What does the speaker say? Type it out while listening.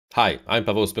Hi, I'm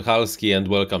Paweł Spychalski and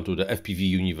welcome to the FPV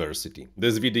University.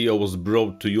 This video was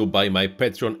brought to you by my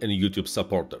Patreon and YouTube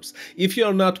supporters. If you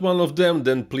are not one of them,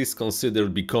 then please consider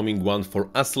becoming one for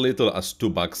as little as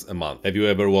 $2 a month. Have you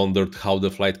ever wondered how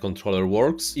the flight controller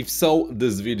works? If so,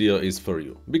 this video is for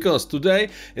you. Because today,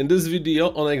 in this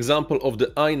video, on example of the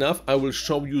iNav, I will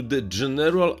show you the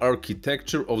general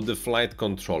architecture of the flight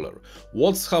controller.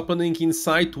 What's happening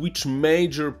inside, which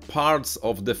major parts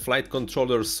of the flight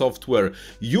controller software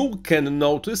you can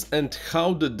notice, and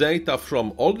how the data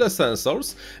from all the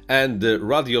sensors and the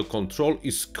radio control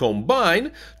is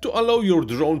combined to allow your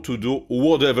drone to do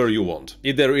whatever you want.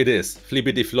 Either it is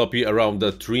flippity floppy around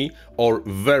a tree or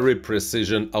very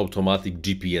precision automatic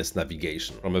GPS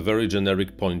navigation. From a very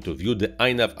generic point of view, the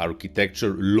iNav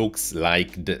architecture looks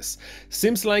like this.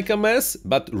 Seems like a mess,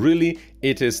 but really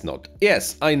it is not.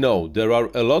 Yes, I know there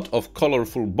are a lot of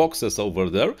colorful boxes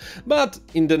over there, but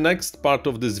in the next part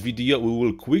of this video we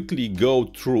will quickly go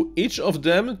through each of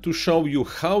them to show you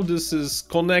how this is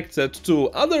connected to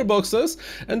other boxes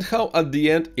and how at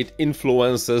the end it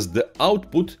influences the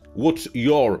output, what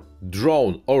your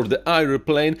drone or the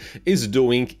airplane is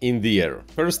doing in the air.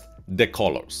 First, the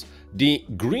colors. The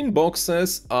green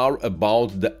boxes are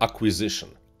about the acquisition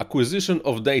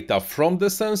of data from the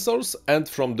sensors and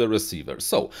from the receiver.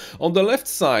 So on the left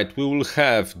side we will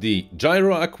have the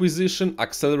gyro acquisition,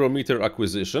 accelerometer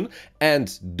acquisition,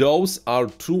 and those are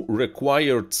two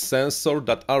required sensors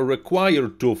that are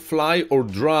required to fly or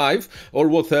drive or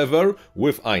whatever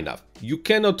with iNav. You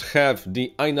cannot have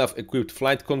the iNav equipped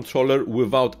flight controller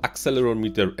without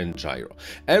accelerometer and gyro.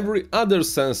 Every other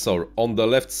sensor on the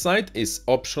left side is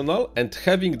optional, and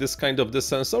having this kind of the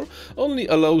sensor only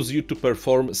allows you to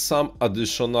perform some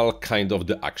additional kind of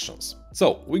the actions.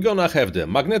 So we're gonna have the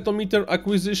magnetometer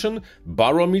acquisition,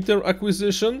 barometer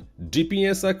acquisition,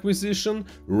 GPS acquisition,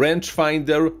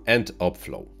 rangefinder, and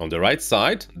upflow. On the right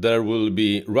side there will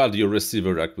be radio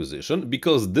receiver acquisition,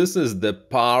 because this is the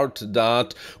part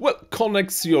that, well,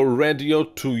 connects your radio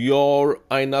to your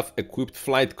iNav equipped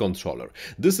flight controller.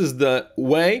 This is the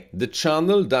way, the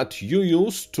channel that you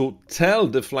use to tell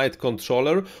the flight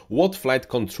controller what flight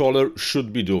controller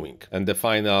should be doing. And the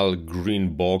final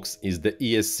green box is the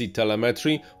ESC telemetry.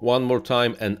 One more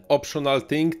time, an optional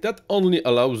thing that only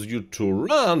allows you to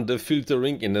run the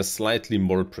filtering in a slightly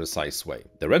more precise way.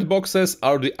 The red boxes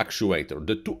are the actuator,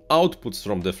 the two outputs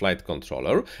from the flight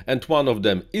controller, and one of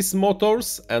them is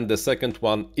motors and the second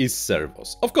one is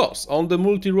servos. Of course, on the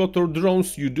multi-rotor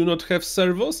drones you do not have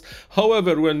servos.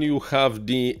 However, when you have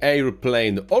the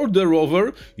airplane or the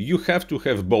rover, you have to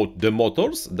have both the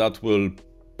motors that will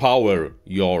power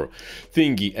your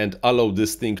thingy and allow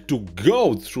this thing to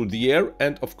go through the air,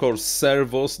 and of course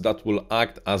servos that will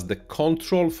act as the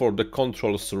control for the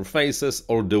control surfaces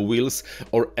or the wheels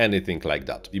or anything like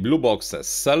that. The blue boxes,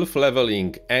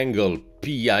 self-leveling, angle,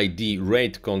 PID,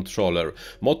 rate controller,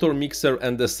 motor mixer,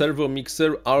 and the servo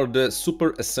mixer are the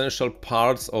super essential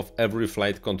parts of every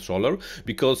flight controller,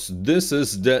 because this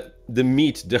is the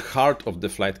meat, the heart of the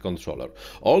flight controller.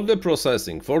 All the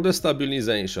processing for the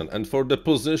stabilization and for the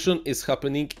position is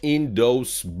happening in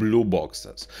those blue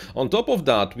boxes. On top of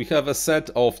that, we have a set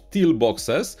of teal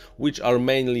boxes, which are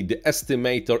mainly the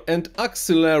estimator and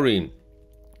auxiliary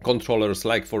controllers,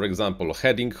 like for example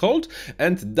heading hold,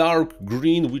 and dark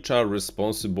green, which are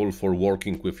responsible for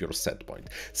working with your set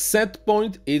point. Set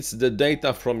point is the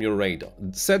data from your radar.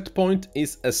 Set point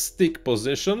is a stick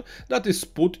position that is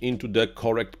put into the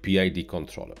correct PID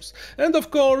controllers. And of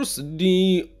course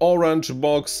the orange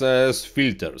boxes,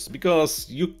 filters, because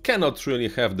you cannot really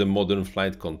have the modern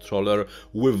flight controller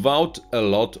without a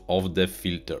lot of the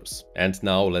filters. And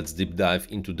now let's deep dive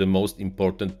into the most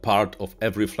important part of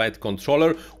every flight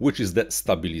controller, which is the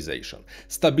stabilization.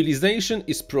 Stabilization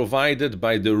is provided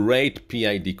by the rate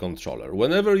PID controller.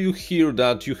 Whenever you hear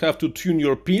that you have to tune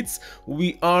your PIDs,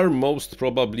 we are most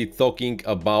probably talking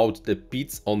about the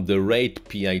PIDs on the rate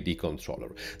PID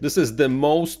controller. This is the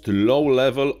most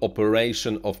low-level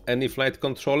operation of any flight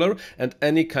controller, and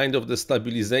any kind of the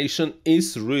stabilization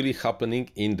is really happening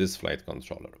in this flight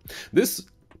controller. This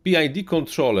PID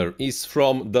controller is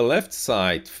from the left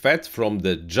side fed from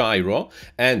the gyro,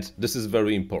 and this is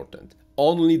very important.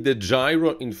 Only the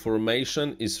gyro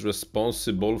information is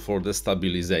responsible for the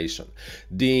stabilization.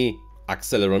 The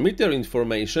accelerometer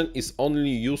information is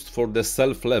only used for the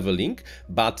self-leveling,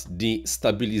 but the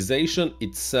stabilization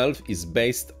itself is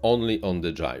based only on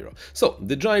the gyro. So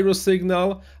the gyro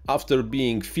signal, after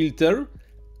being filtered,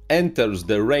 enters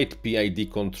the rate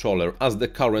PID controller as the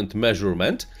current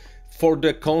measurement. For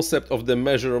the concept of the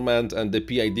measurement and the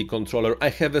PID controller, I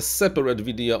have a separate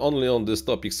video only on this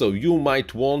topic, so you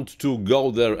might want to go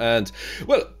there and,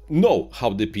 well, know how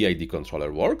the PID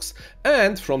controller works.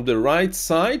 And from the right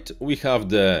side, we have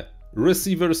the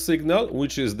receiver signal,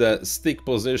 which is the stick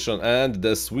position and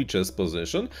the switches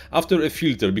position after a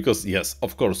filter, because yes,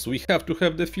 of course, we have to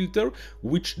have the filter,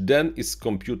 which then is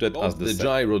computed as the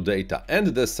gyro data and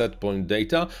the set point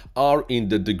data are in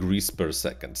the degrees per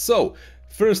second. So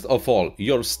first of all,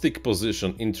 your stick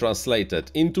position is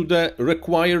translated into the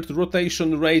required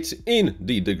rotation rate in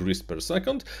the degrees per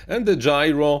second, and the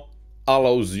gyro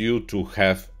allows you to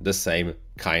have the same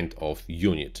kind of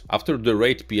unit. After the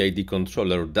rate PID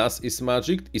controller does its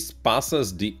magic, it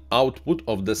passes the output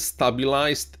of the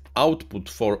stabilized output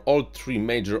for all three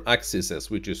major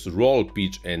axes, which is roll,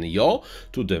 pitch and yaw,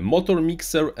 to the motor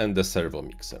mixer and the servo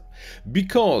mixer.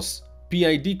 Because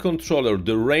PID controller,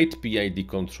 the rate PID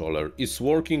controller, is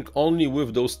working only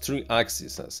with those three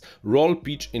axes, roll,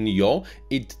 pitch and yaw,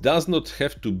 it does not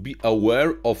have to be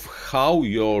aware of how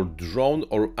your drone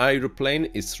or airplane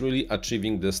is really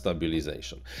achieving the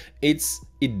stabilization. It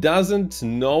doesn't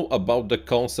know about the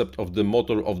concept of the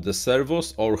motor of the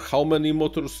servos, or how many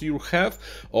motors you have,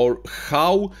 or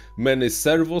how many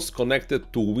servos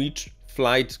connected to which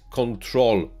flight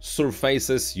control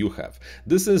surfaces you have.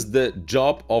 This is the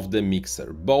job of the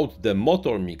mixer, both the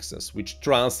motor mixers, which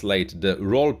translate the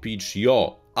roll, pitch,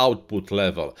 yaw output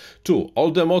level to all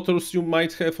the motors you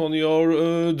might have on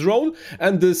your drone,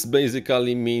 and this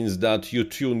basically means that you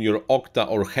tune your octa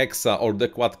or hexa or the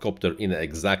quadcopter in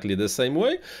exactly the same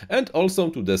way, and also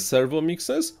to the servo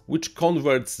mixers, which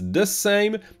converts the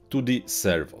same to the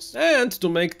servos. And to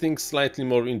make things slightly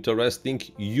more interesting,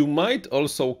 you might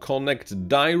also connect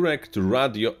direct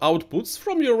radio outputs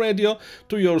from your radio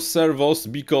to your servos,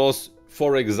 because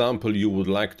for example, you would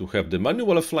like to have the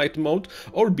manual flight mode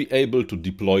or be able to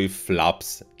deploy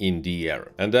flaps in the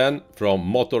air. And then from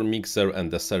motor mixer and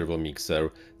the servo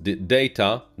mixer, the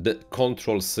data, the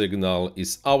control signal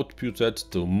is outputted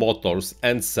to motors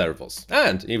and servos.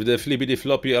 And if the flippity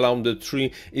floppy around the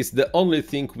tree is the only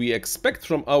thing we expect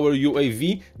from our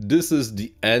UAV, this is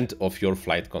the end of your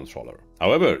flight controller.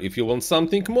 However, if you want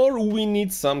something more, we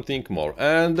need something more.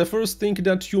 And the first thing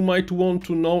that you might want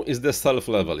to know is the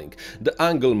self-leveling, the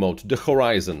angle mode, the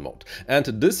horizon mode. And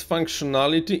this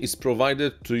functionality is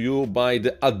provided to you by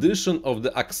the addition of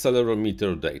the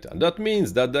accelerometer data. That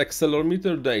means that the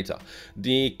accelerometer data,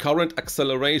 the current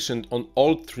acceleration on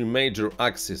all three major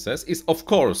axes, is of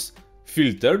course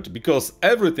filtered, because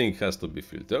everything has to be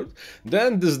filtered.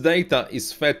 Then this data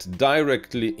is fed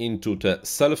directly into the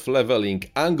self-leveling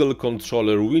angle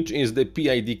controller, which is the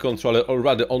PID controller, or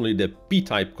rather only the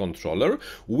P-type controller,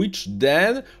 which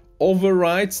then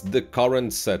overrides the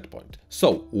current set point.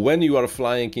 So when you are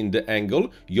flying in the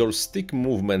angle, your stick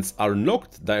movements are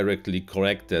not directly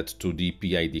connected to the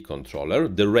PID controller,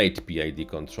 the rate PID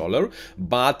controller,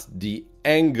 but the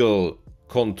angle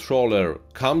controller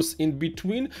comes in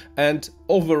between and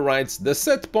overrides the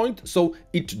set point, so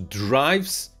it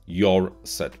drives your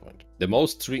set point. The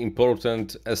most three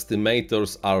important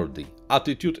estimators are the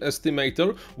attitude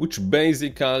estimator, which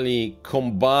basically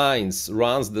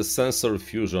runs the sensor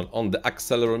fusion on the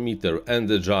accelerometer and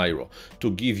the gyro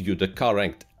to give you the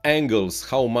correct angles,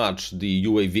 how much the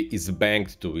UAV is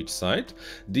banked to each side.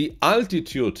 The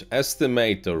altitude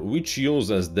estimator, which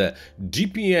uses the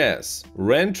GPS,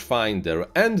 rangefinder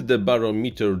and the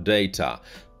barometer data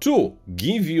to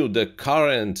give you the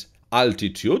current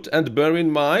altitude, and bear in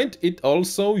mind it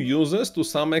also uses to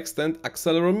some extent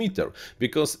accelerometer,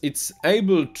 because it's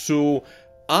able to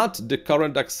add the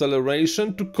current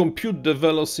acceleration to compute the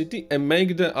velocity and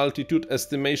make the altitude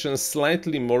estimation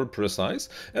slightly more precise.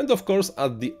 And of course,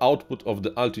 at the output of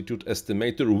the altitude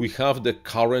estimator, we have the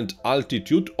current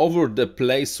altitude over the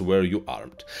place where you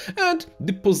armed. And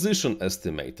the position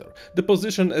estimator. The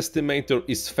position estimator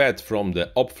is fed from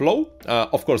the opflow.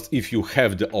 Of course, if you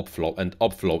have the opflow and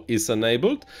opflow is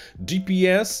enabled,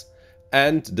 GPS,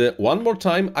 and the one more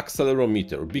time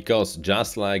accelerometer, because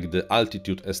just like the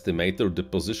altitude estimator, the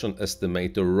position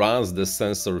estimator runs the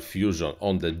sensor fusion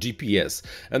on the GPS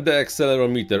and the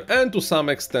accelerometer, and to some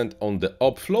extent on the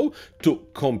opflow, to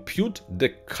compute the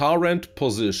current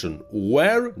position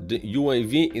where the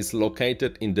UAV is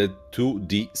located in the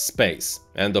 2D space.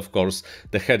 And of course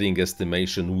the heading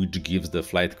estimation, which gives the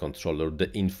flight controller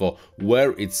the info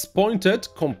where it's pointed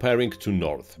comparing to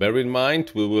north. Bear in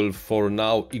mind, we will for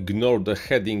now ignore the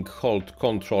heading hold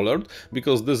controller,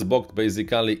 because this box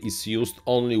basically is used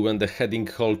only when the heading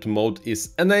hold mode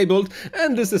is enabled,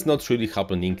 and this is not really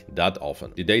happening that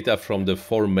often. The data from the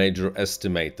four major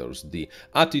estimators, the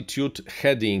attitude,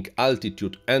 heading,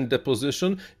 altitude and the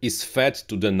position, is fed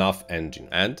to the nav engine.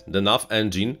 And the nav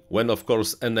engine, when of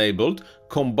course enabled,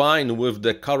 combined with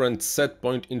the current set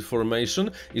point information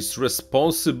is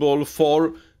responsible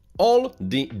for all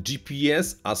the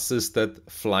GPS-assisted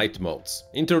flight modes.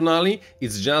 Internally,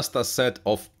 it's just a set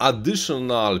of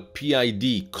additional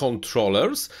PID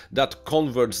controllers that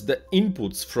converts the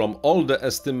inputs from all the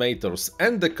estimators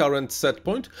and the current set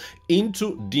point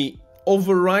into the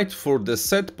override for the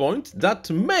set point that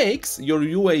makes your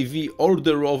UAV or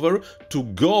the rover to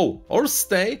go or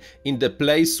stay in the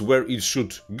place where it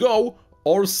should go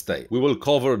or stay. We will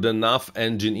cover the nav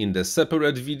engine in the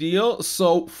separate video,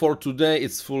 so for today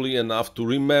it's fully enough to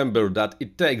remember that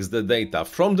it takes the data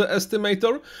from the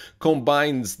estimator,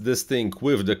 combines this thing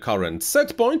with the current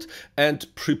set point and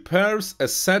prepares a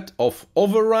set of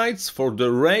overrides for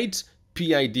the rate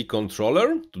PID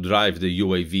controller to drive the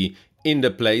UAV in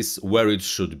the place where it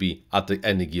should be at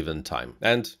any given time.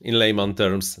 And in layman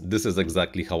terms, this is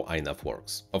exactly how iNav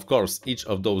works. Of course, each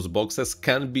of those boxes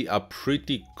can be a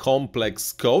pretty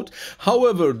complex code.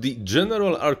 However, the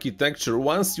general architecture,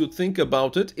 once you think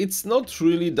about it, it's not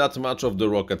really that much of the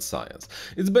rocket science.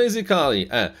 It's basically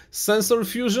a sensor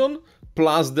fusion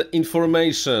plus the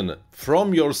information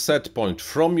from your set point,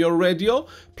 from your radio,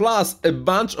 plus a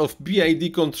bunch of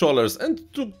PID controllers.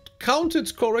 And to count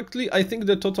it correctly, I think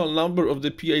the total number of the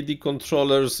PID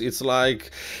controllers is like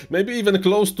maybe even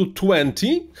close to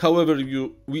 20. However,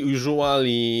 we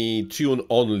usually tune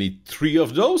only 3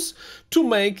 of those to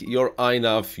make your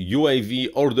iNav, UAV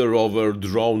or the rover,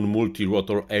 drone,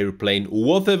 multi-rotor, airplane,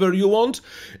 whatever you want,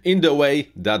 in the way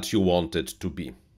that you want it to be.